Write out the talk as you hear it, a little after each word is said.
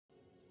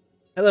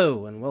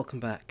Hello and welcome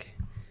back.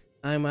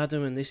 I'm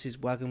Adam and this is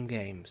Wagum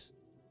Games.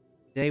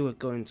 Today we're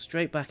going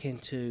straight back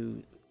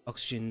into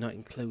Oxygen Not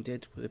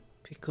Included. We'll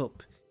pick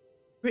up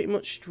pretty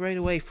much straight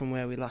away from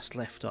where we last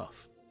left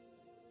off.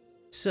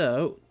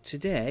 So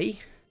today,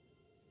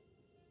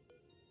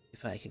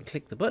 if I can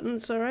click the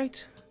buttons,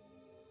 alright,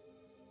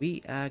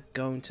 we are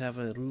going to have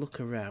a look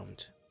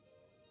around.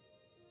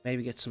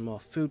 Maybe get some more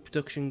food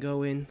production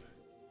going.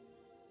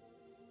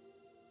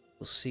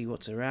 We'll see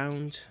what's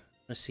around.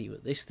 Let's see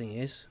what this thing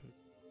is.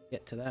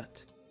 Get to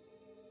that.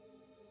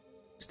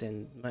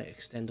 Might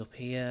extend up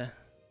here.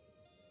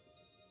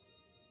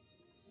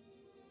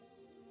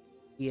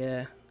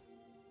 Here.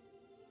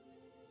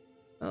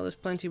 Oh, there's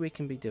plenty we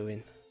can be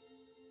doing.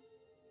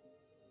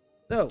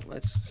 So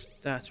let's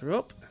start her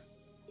up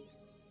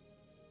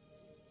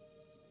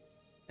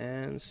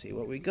and see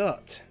what we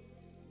got.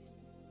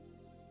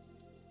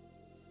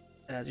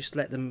 Just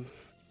let them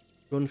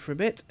run for a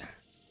bit.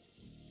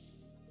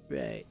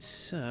 Right,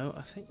 so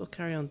I think we'll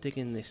carry on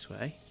digging this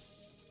way.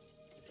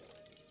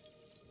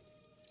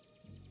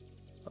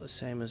 Not the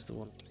same as the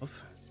one above.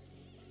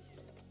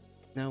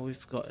 Now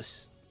we've got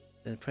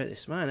an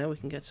apprentice miner, we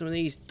can get some of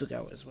these dug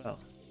out as well.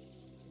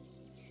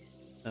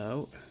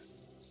 So,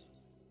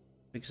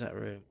 big's that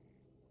room?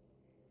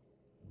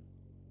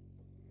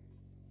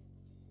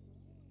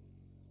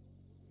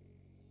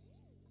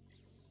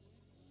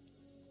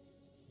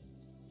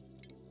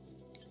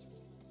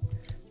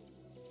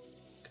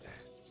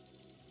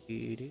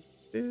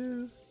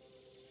 Doo-doo-doo.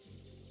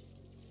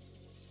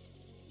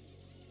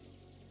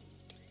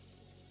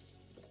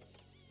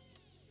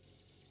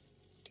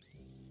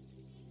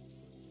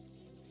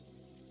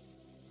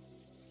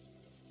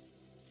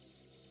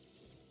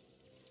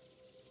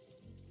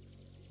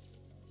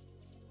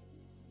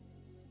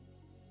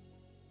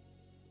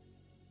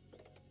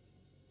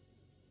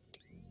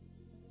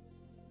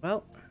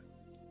 Well,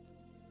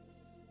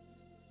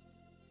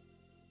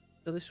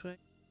 go this way.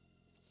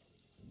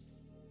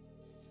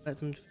 Let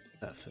them do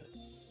that first.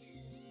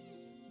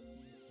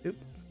 Oop.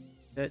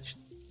 Search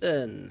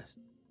done.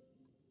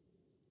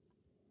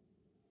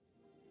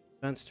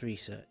 Advanced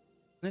research.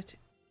 Isn't it?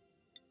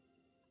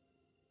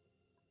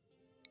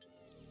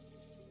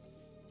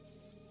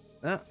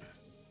 That.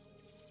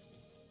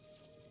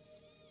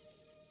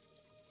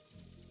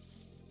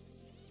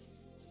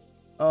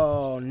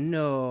 Oh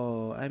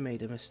no, I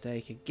made a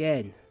mistake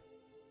again.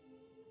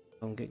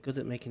 Don't get good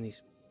at making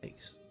these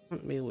mistakes.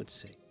 Aunt Meal would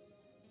say.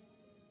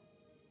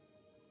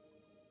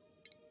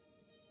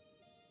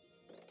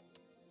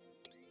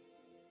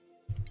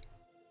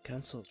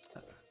 Cancel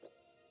that.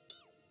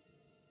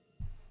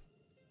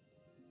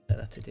 Set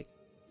that to dig.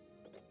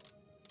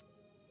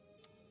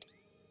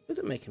 Good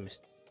at making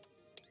mistakes.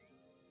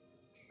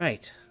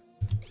 Right.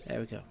 There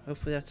we go.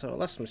 Hopefully that's our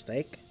last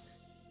mistake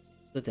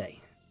of the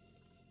day.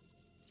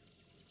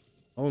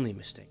 Only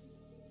mistake.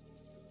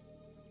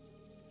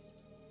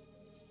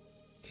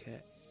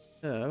 Okay.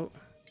 So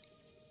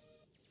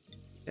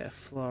get a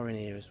floor in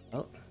here as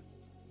well.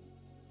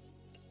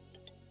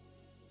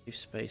 Leave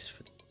space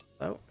for the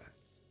float.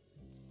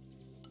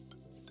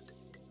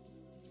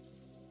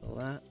 All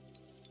that.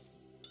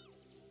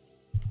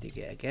 Dig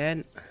it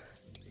again.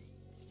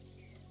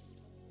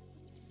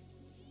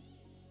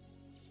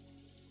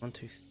 1,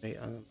 2, 3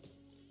 on them.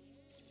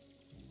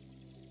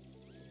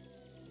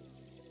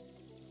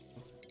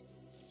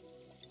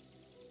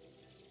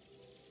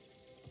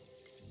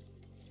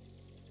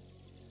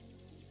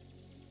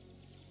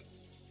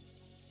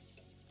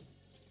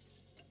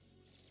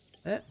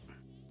 There.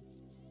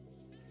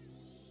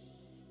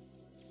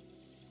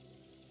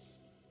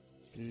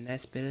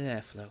 Nice bit of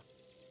airflow.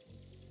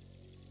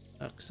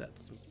 Oh, because that's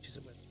as much as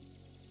it will.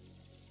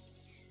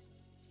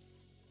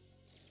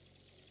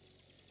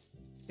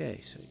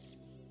 Okay, so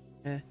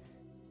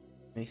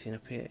anything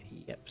up here?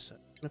 Yep, so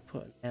I'm going to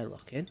put an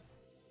airlock in.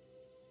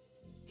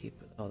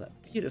 Keep all that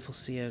beautiful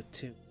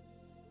CO2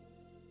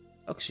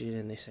 oxygen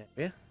in this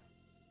area.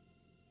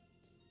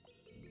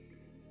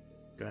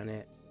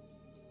 Granite.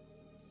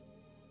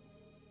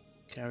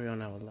 Carry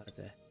on our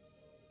ladder.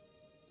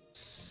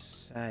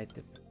 Side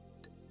the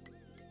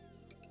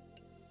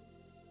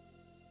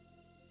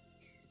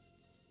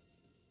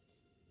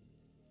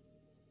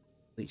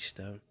bleach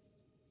stone.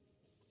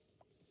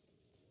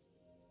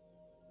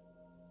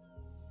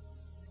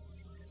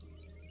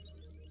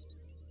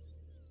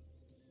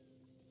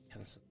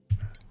 Cancel.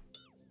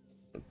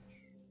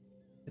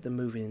 Get them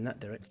moving in that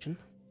direction.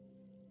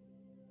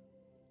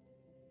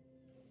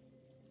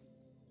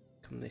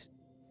 Come this.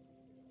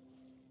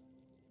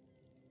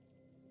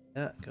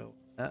 That, go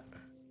that.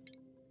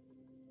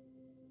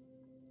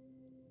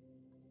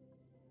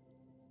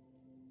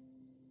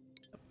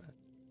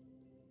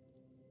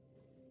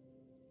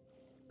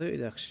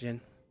 Diluted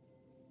oxygen.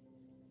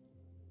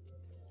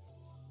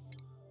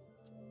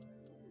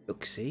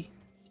 Oopsie.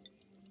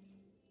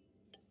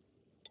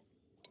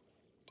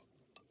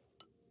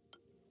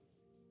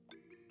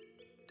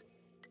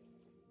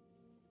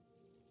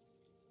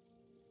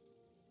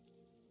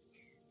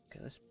 Okay,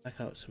 let's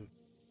back out some.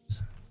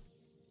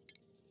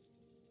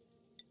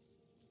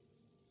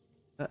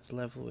 That's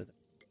level with it.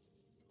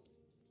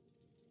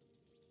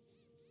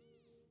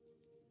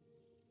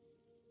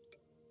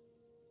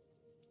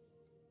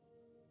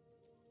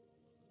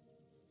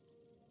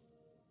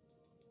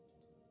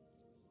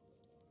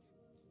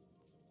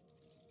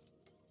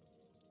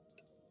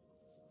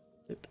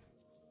 Flip.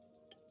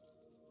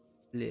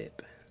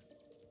 Flip.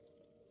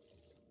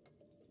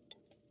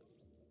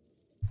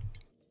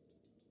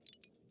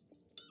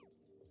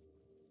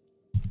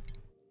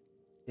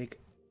 Big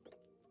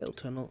little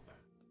tunnel.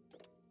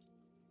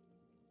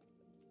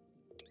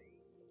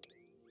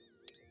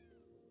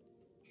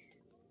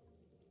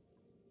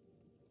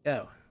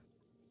 Go.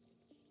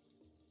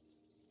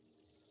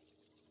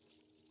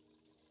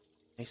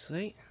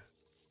 Nicely.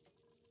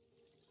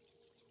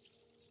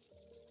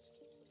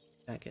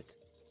 Can't get.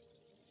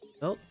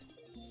 Oh.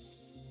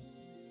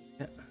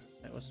 Yeah,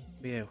 that was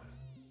you.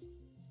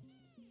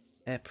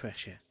 Air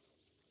pressure.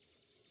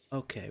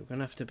 Okay, we're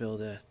gonna have to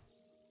build a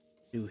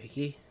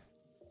doohickey.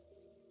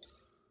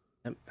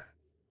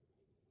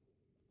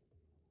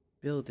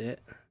 Build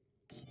it.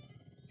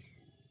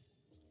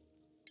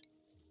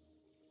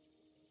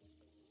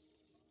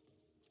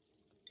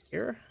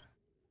 Here.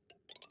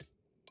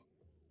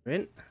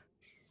 Print.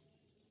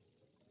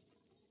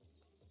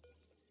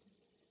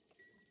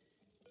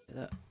 Get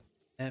that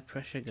air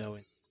pressure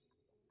going.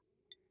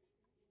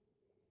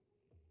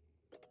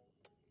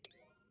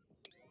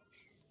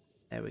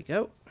 There we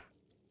go.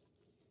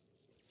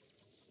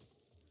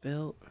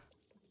 Built.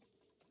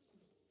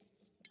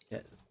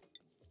 Get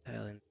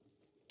tail in.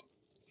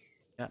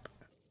 Yep.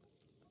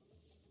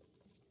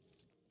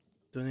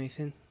 Done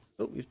anything?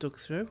 Oh, we've dug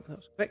through. That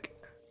was quick.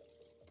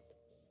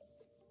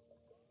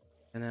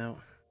 And now.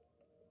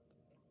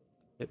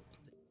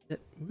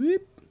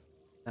 Whoop.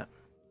 That.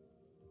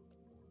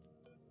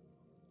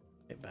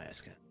 Get by a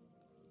scat.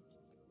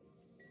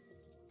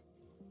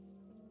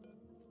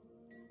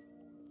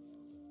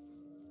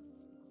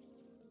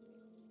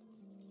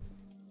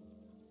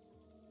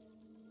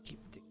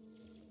 Keep digging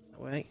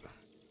that way.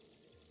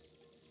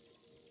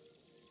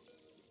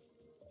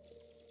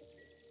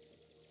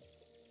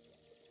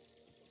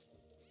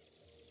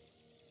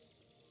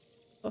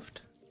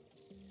 Left.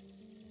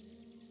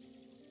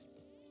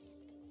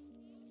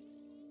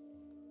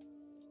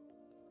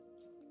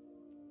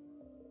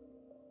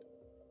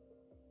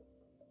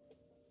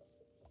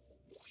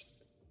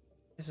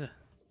 Is a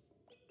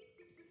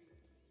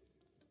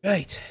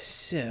right,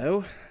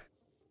 so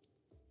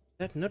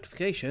that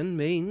notification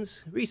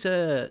means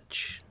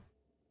research.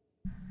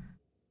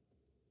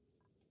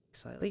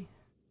 Slightly.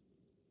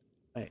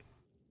 Right.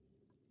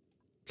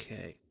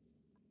 Okay.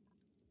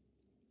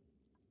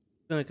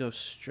 I'm gonna go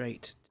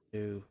straight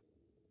to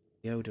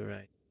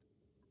Yodorite.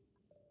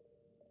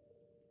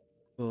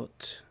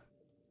 But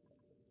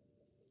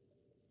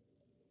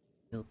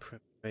still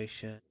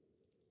preparation.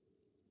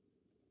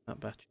 Not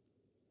battery.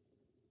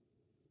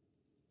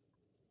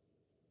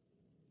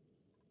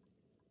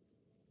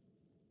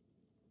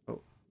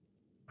 Oh,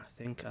 I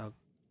think I'll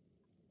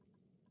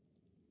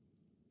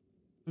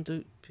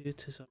do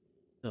computers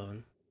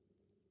done.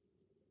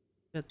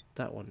 Get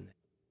that one.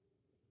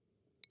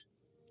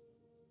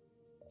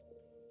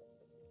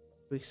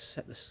 We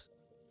set the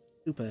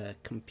super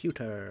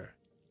computer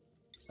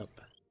up.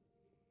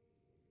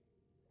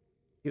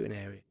 Computing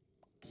area.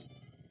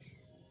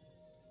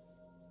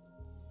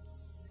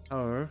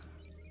 Power.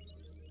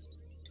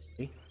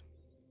 Okay.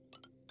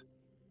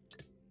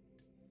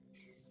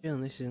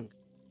 Feeling this isn't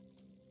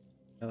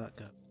how that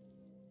go.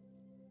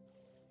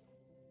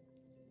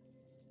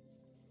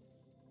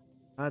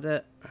 Add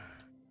it.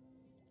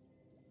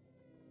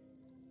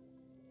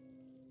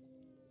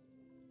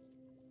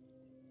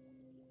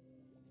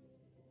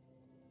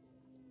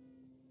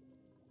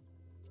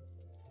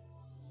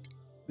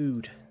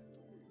 Food.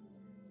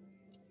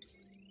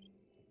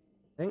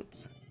 Think.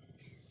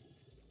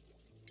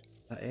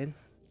 That in.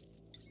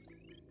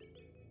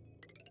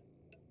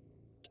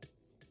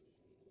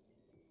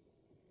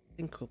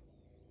 Think up.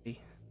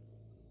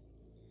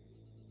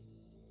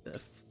 Bit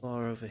of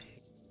floor over here.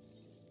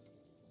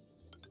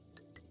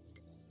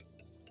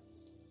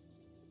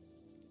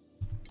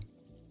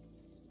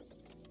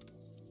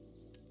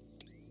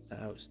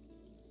 Out.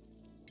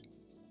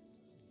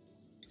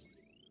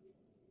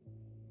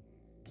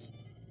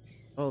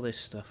 All this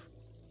stuff.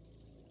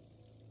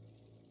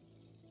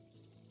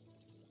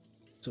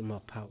 Some more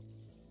power.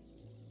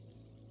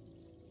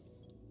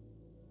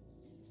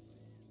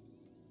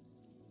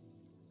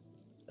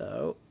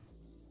 So,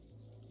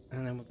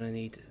 and then we're going to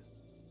need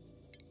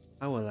a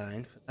power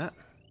line for that.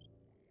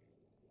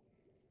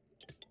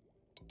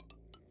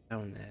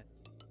 Down there.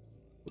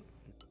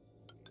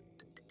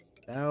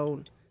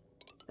 Down.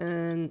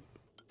 And,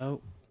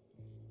 oh.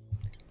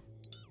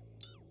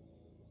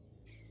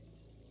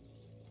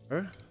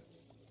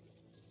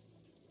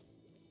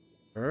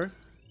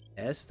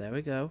 Yes, there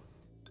we go.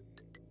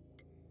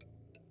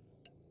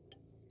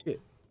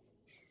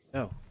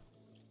 Oh.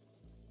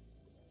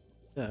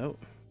 So,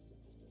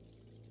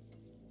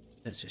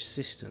 that's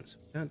assistance.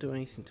 We can't do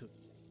anything to it.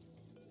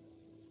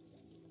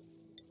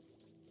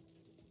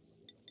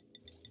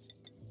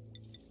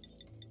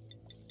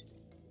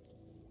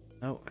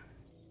 Oh.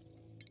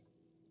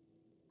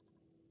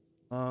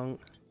 Long.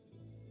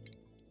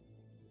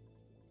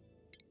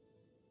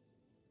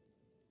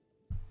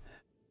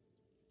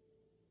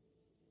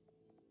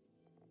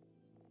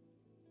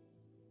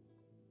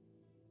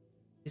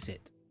 Is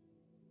it?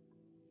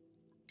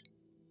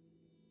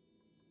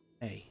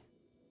 Hey.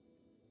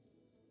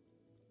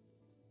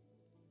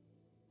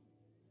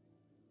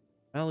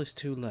 Well is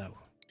too low.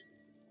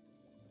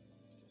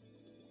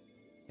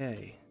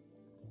 Okay.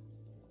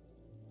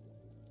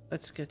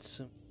 Let's get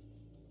some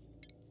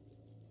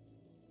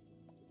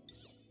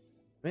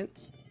mint.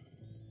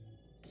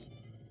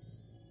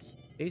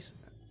 Please.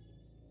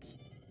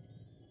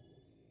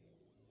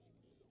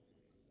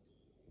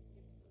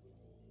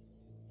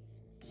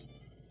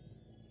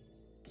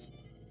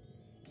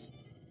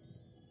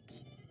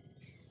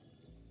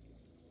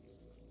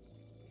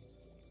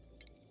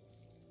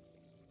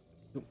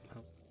 Oop,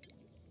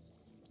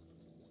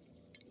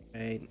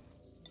 okay.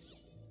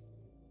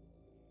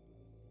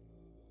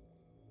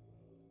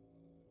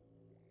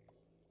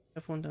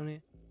 Have one down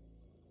here.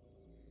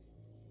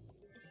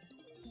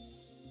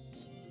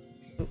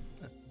 Oh,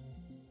 that's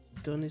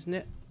done, isn't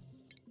it?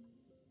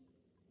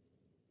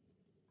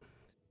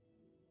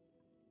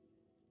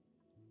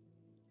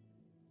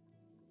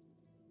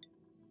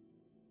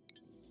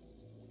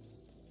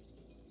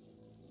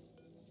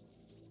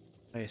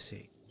 I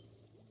see.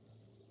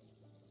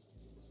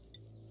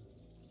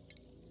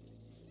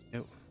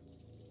 Yep.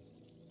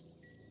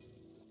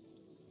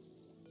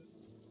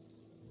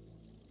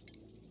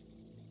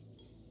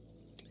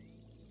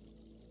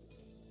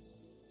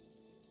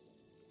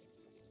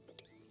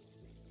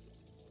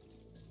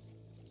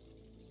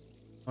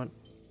 On.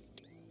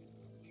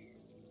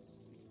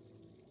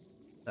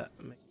 That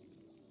makes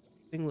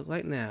thing look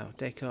like now.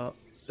 Decor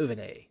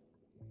overlay.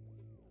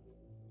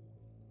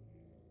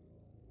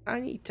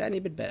 Tiny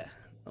bit better.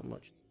 Not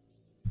much.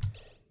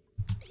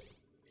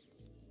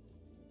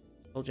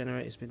 Whole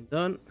generator's been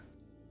done.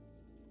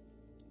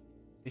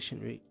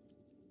 Efficient reach.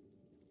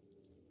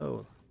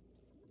 Oh.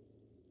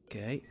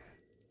 Okay.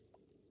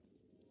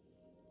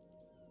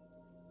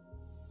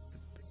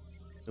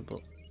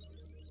 Double.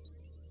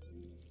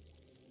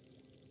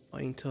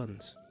 9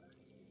 tons.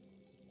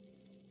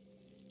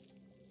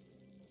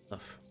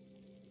 Enough.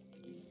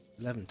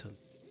 11 tons.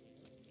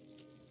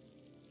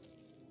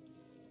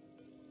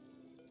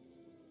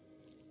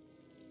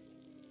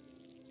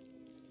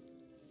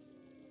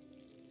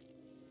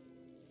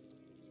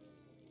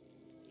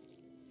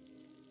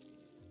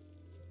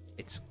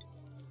 It's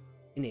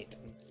in it.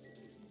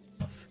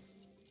 Enough.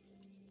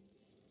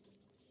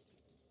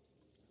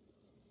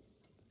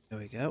 There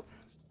we go.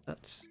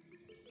 That's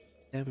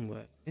them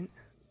working.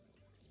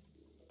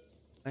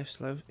 Life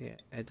slow, yeah,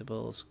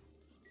 edibles.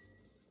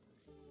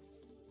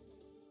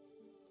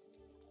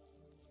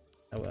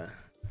 Oh,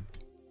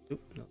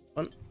 oop, not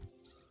one.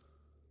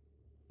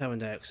 Carbon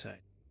dioxide.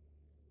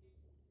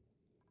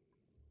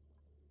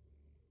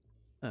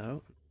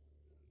 Oh.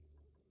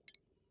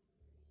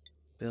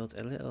 Build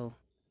a little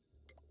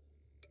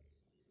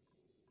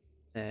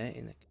there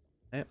in the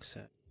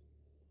dioxide.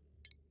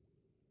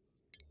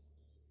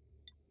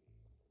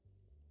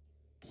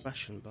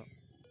 Ration box.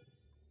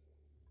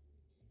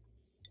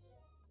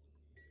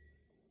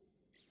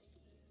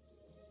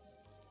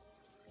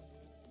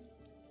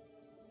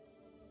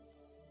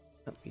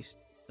 Can't be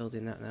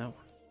building that now.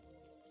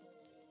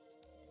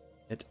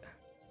 Good.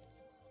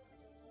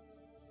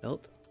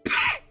 Built.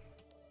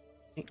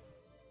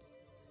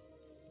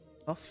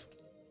 Off.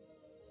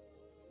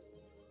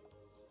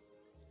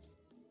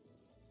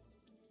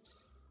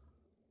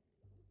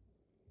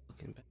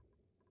 Looking back.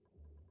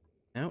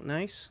 Now,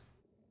 nice.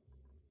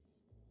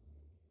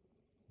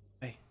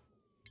 Hey.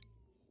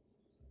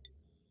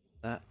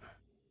 That.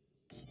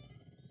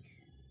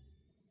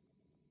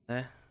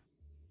 There.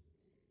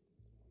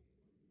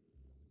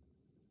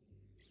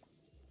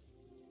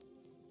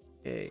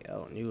 Okay,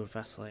 oh, new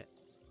vacillate.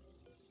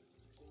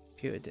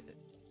 Computer did it.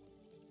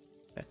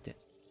 Affect it.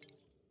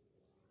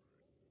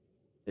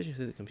 Searching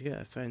through the computer,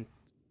 I found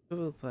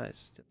several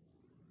players.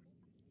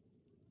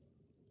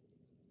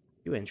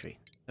 New entry.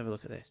 Have a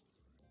look at this.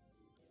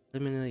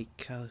 Preliminary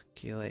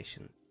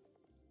calculation.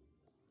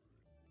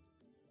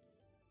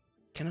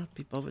 Cannot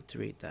be bothered to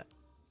read that.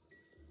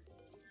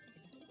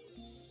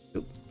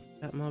 Oop,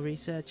 that more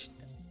research.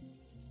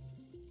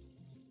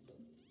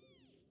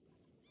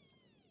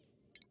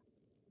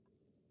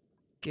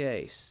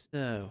 Okay,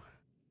 so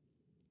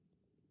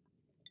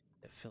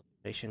get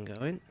filtration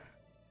going.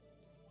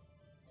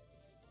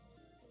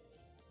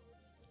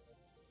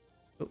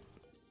 Oh,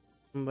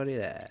 somebody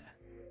there.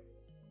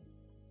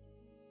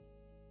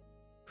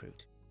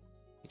 Fruit.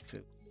 Eat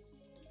fruit.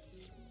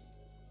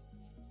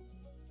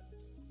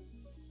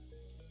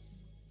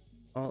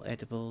 All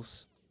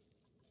edibles.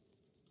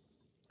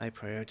 High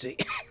priority.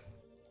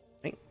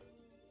 Right.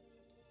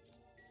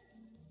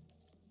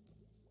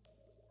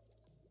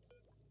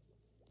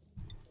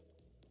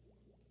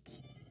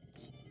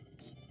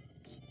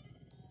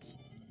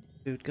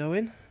 Food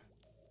going.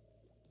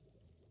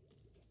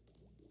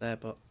 There,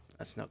 but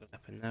that's not gonna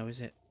happen now, is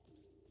it?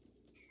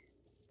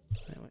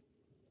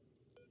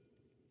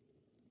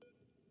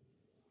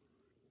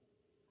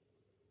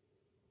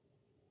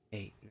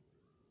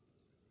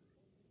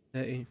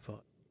 13,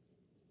 14,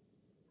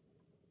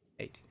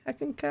 18. I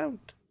can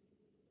count.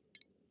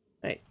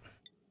 Right.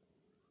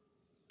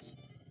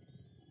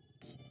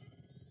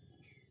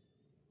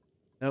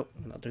 Nope,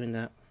 I'm not doing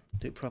that.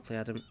 Do it properly,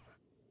 Adam. Do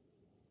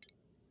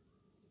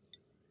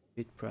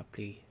it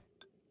properly.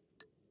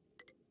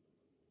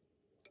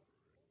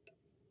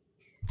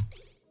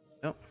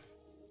 Nope.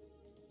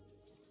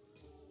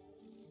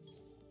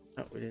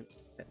 No, we didn't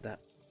get that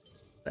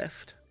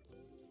left.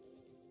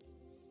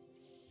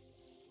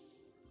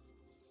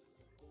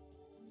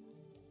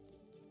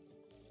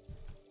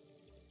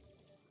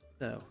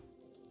 So,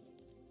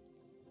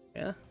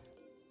 yeah.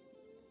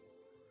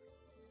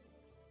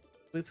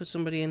 We put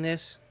somebody in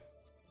this.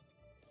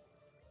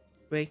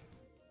 Three.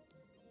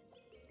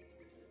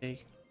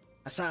 Okay.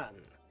 Hassan.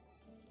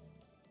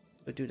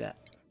 We'll do that.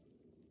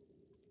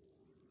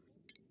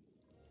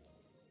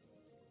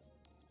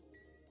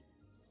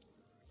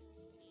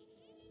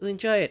 You'll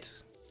enjoy it.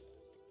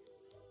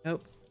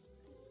 Nope.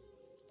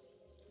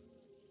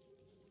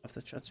 Have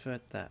to transfer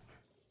that.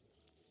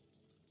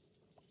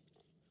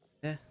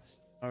 Yeah,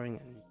 storing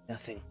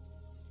nothing.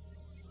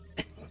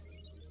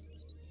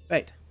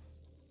 Right.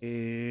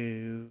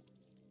 Deconstruct.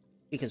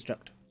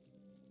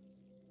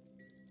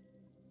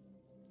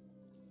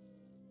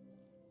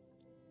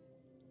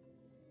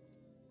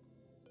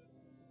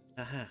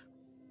 Aha.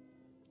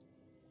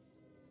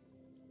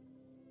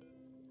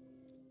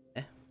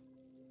 Eh.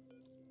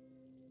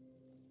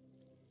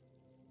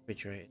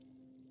 Refrigerated.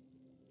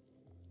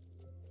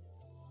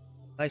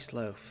 Sliced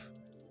loaf.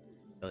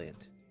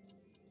 Brilliant.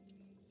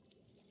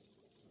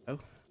 Oh.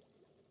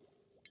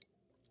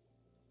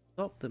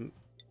 Stop them.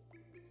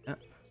 That.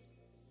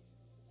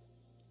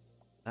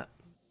 That.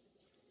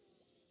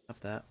 Have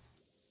that.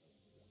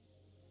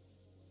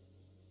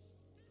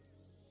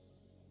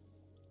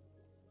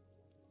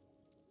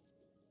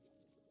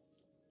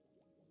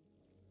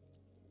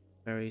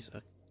 Berries.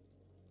 Okay.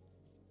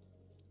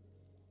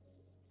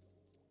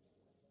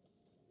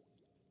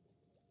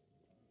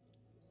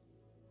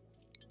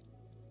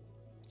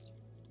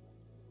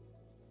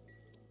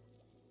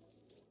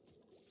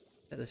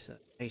 Get this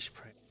ice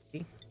spray.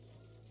 Yeah.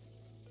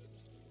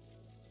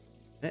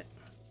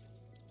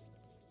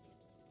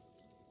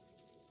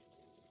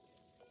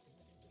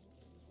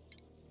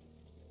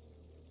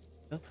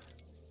 Up.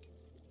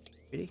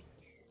 Ready?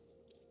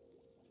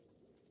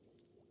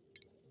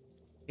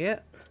 Yeah.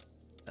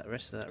 That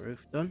rest of that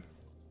roof done.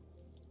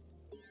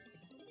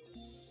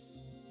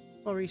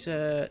 More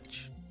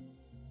research.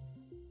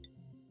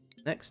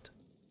 Next.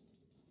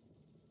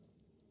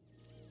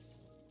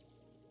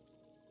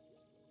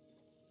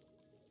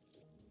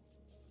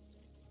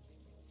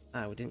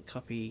 Ah, we didn't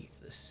copy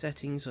the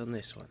settings on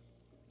this one.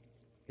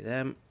 See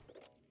them.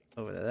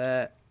 Over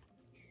there.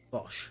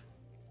 Bosh.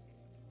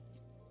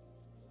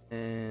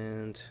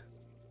 And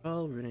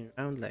all running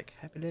around like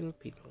happy little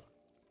people.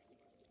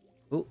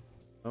 Oh,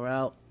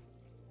 morale.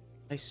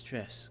 High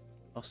stress.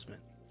 Gossman.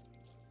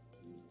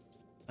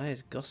 Why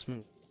is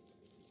Gossman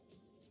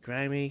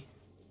grimy?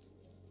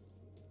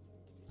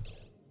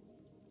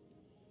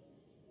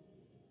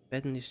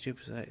 Bed in the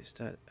stupid side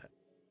start.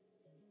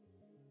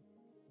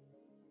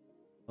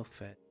 Oh,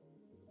 fed.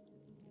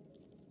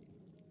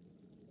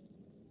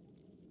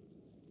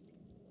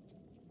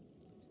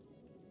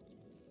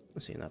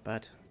 Not seeing that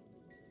bad.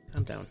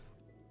 Calm down.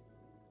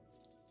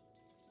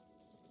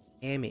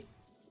 Aim it.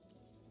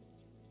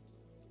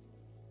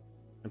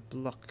 A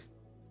block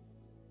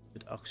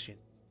with oxygen.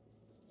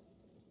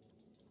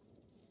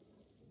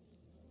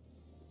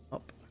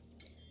 Up.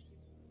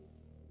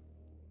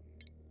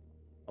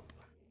 Up.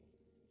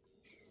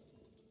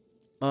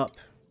 Up.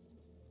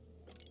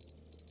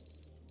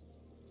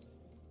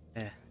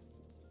 There.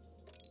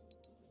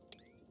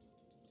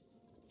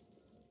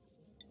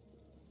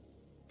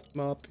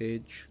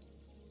 Moppage.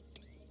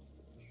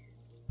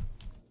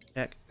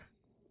 Check.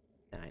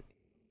 9.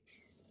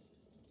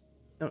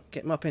 No,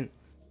 get mopping.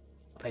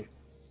 Mopping.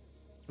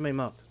 Somebody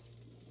mop.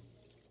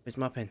 Who's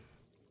mopping?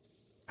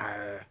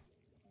 Arr.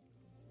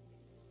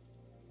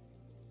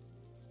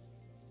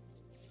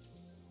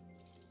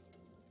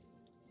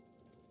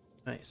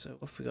 Right, so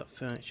what have we got?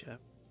 Furniture.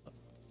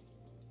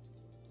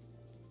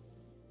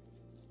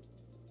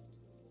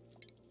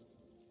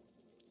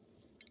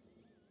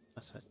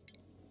 That's it.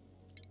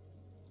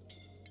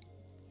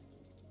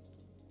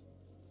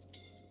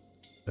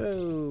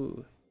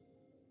 Oh.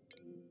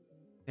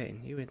 Okay,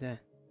 you in there.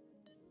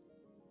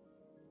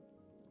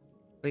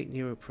 Wait,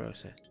 neural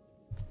process.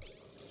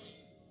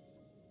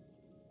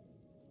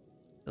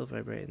 Still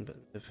vibrating, but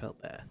it felt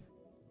better.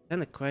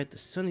 Then acquired the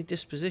sunny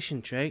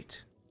disposition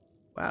trait.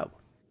 Wow.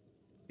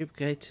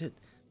 Duplicated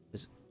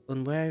was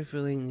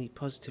unwaveringly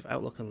positive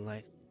outlook on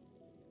life.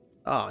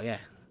 Oh yeah,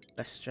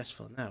 less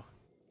stressful now.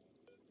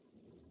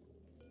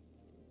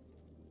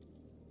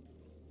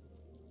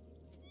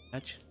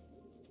 Badge.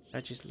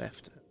 Badge is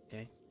left.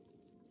 Okay.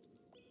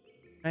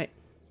 Right.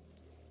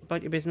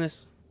 About your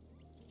business.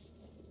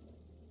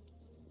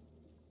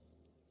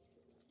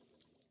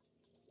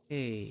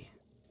 Hey.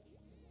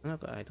 I've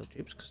got idle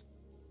dupes because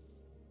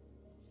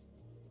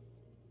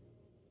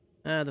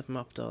Ah, they've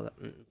mopped all that.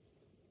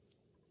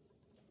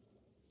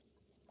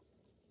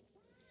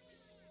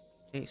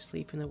 Okay,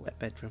 sleep in a wet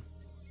bedroom.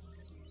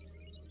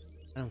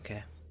 I don't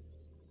care.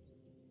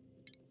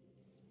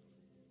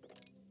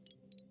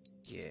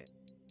 Yeah.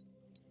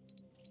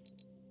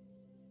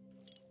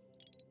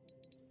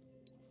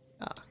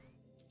 Ah.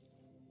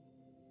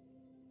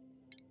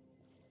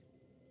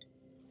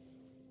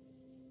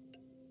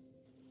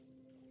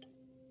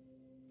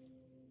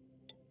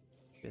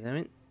 Put them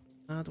in.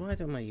 Oh, why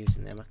am I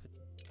using them? I could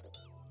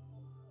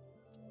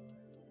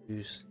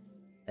use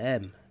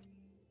them.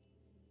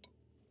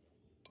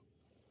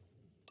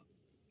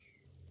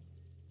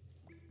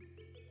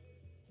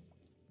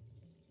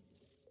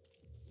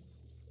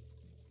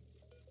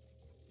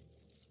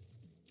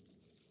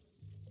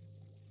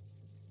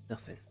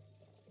 Nothing.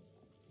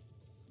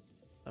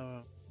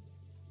 Oh,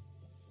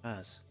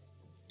 as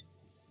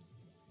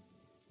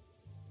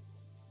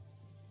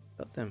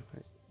got them.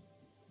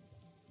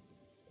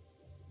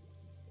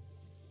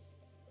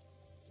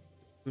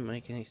 Doesn't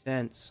make any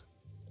sense.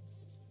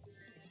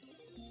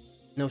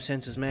 No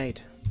sense is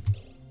made.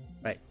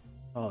 Right.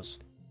 Pause.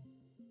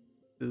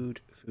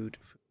 Food, food,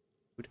 food,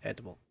 food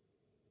edible.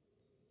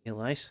 Heal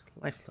ice,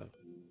 life flow.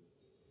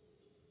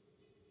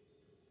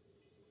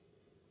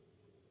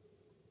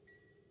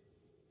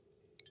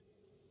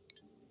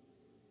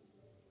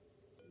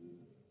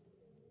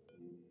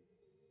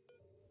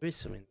 There is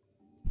something.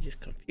 You're just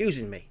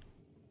confusing me.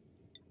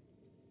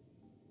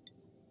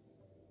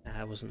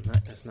 Nah, wasn't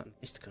that? That's not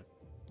nice to confuse.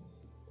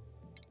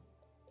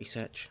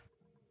 Research.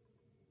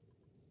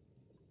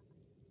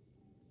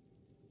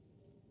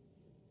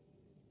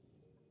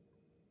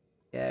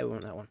 Yeah, we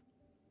want that one.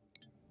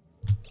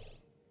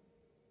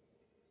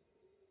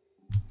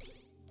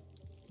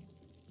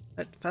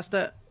 Right,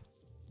 faster!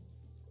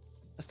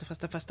 Faster,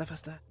 faster, faster,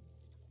 faster.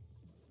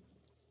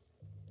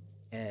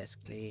 Yes,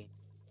 clean.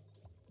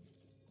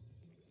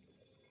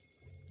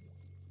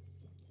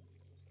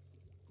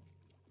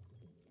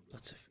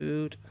 Lots of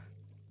food.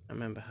 I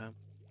remember how to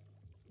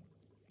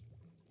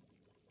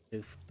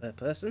do per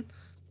person.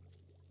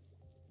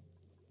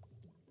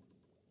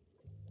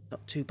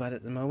 Not too bad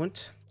at the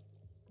moment.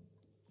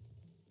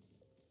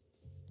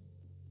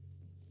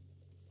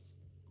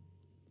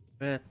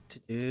 What to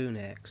do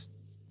next?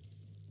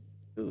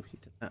 Ooh, you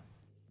did that.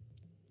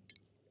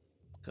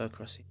 Go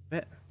across here a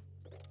bit.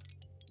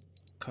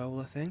 Coal,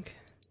 I think.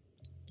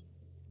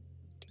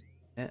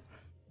 Yeah.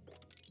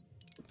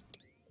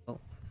 Oh.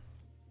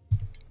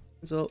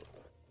 So.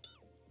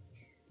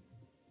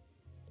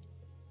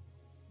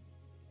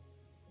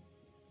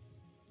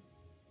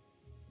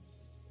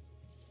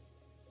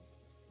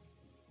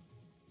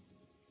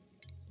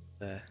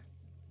 There.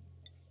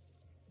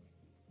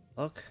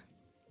 Look.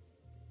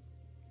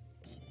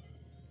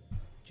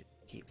 Just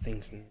keep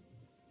things in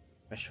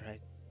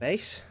pressurized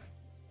space.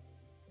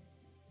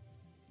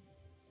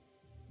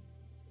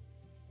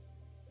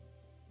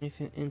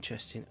 Anything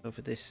interesting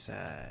over this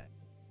side?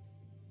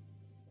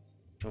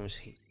 Which one was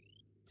he?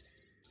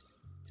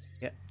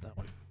 Yep, that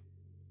one.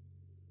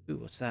 Ooh,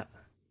 what's that?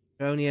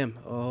 Uranium.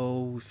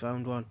 Oh, we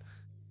found one.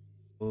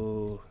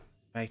 Oh,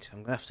 right,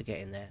 I'm gonna have to get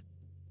in there.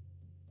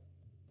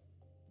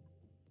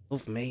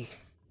 Love me.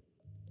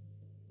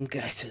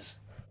 Gases.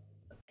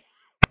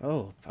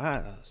 Oh,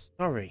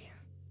 sorry.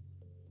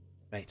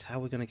 Right, how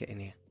are we gonna get in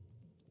here?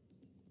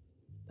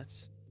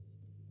 Let's.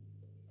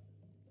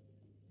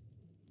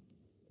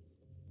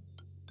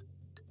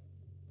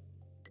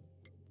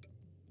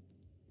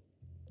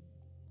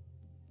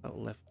 Oh,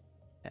 left.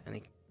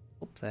 And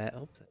up there,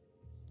 up there.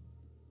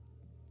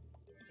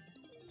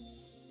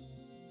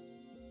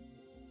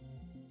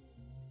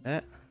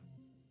 There.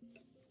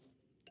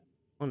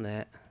 On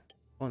there.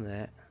 On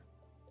there.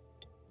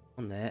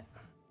 On there.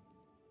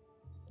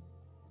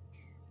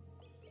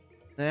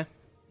 There.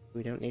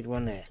 We don't need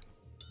one there.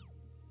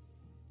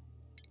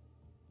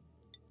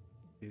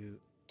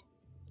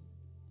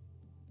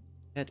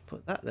 Had to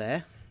put that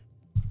there.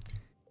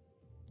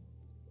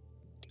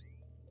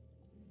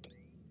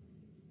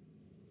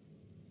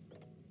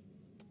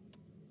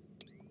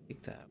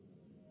 Take that out.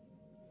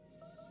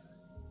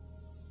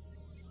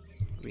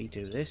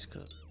 Redo this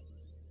because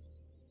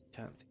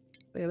can't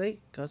think clearly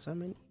because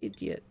I'm an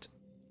idiot.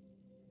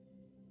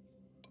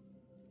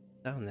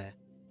 Down there.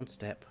 One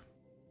step.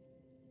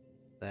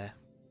 There.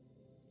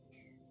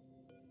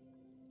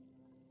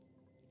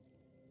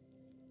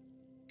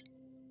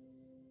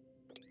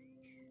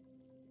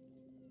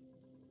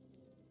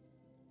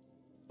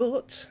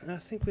 But I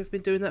think we've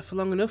been doing that for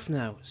long enough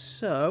now,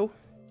 so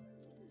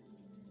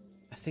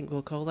I think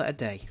we'll call that a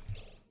day.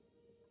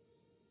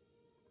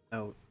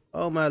 Oh,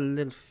 all my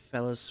little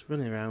fellas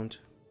running around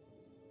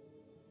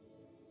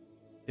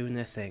doing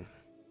their thing.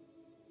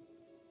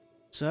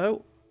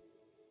 So,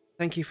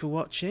 thank you for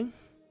watching.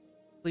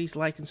 Please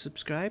like and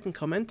subscribe and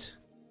comment.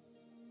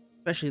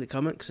 Especially the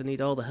comment because I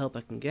need all the help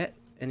I can get.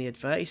 Any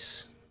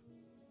advice?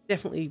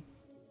 Definitely,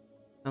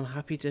 I'm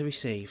happy to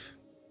receive.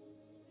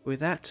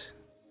 With that,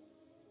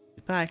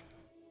 goodbye.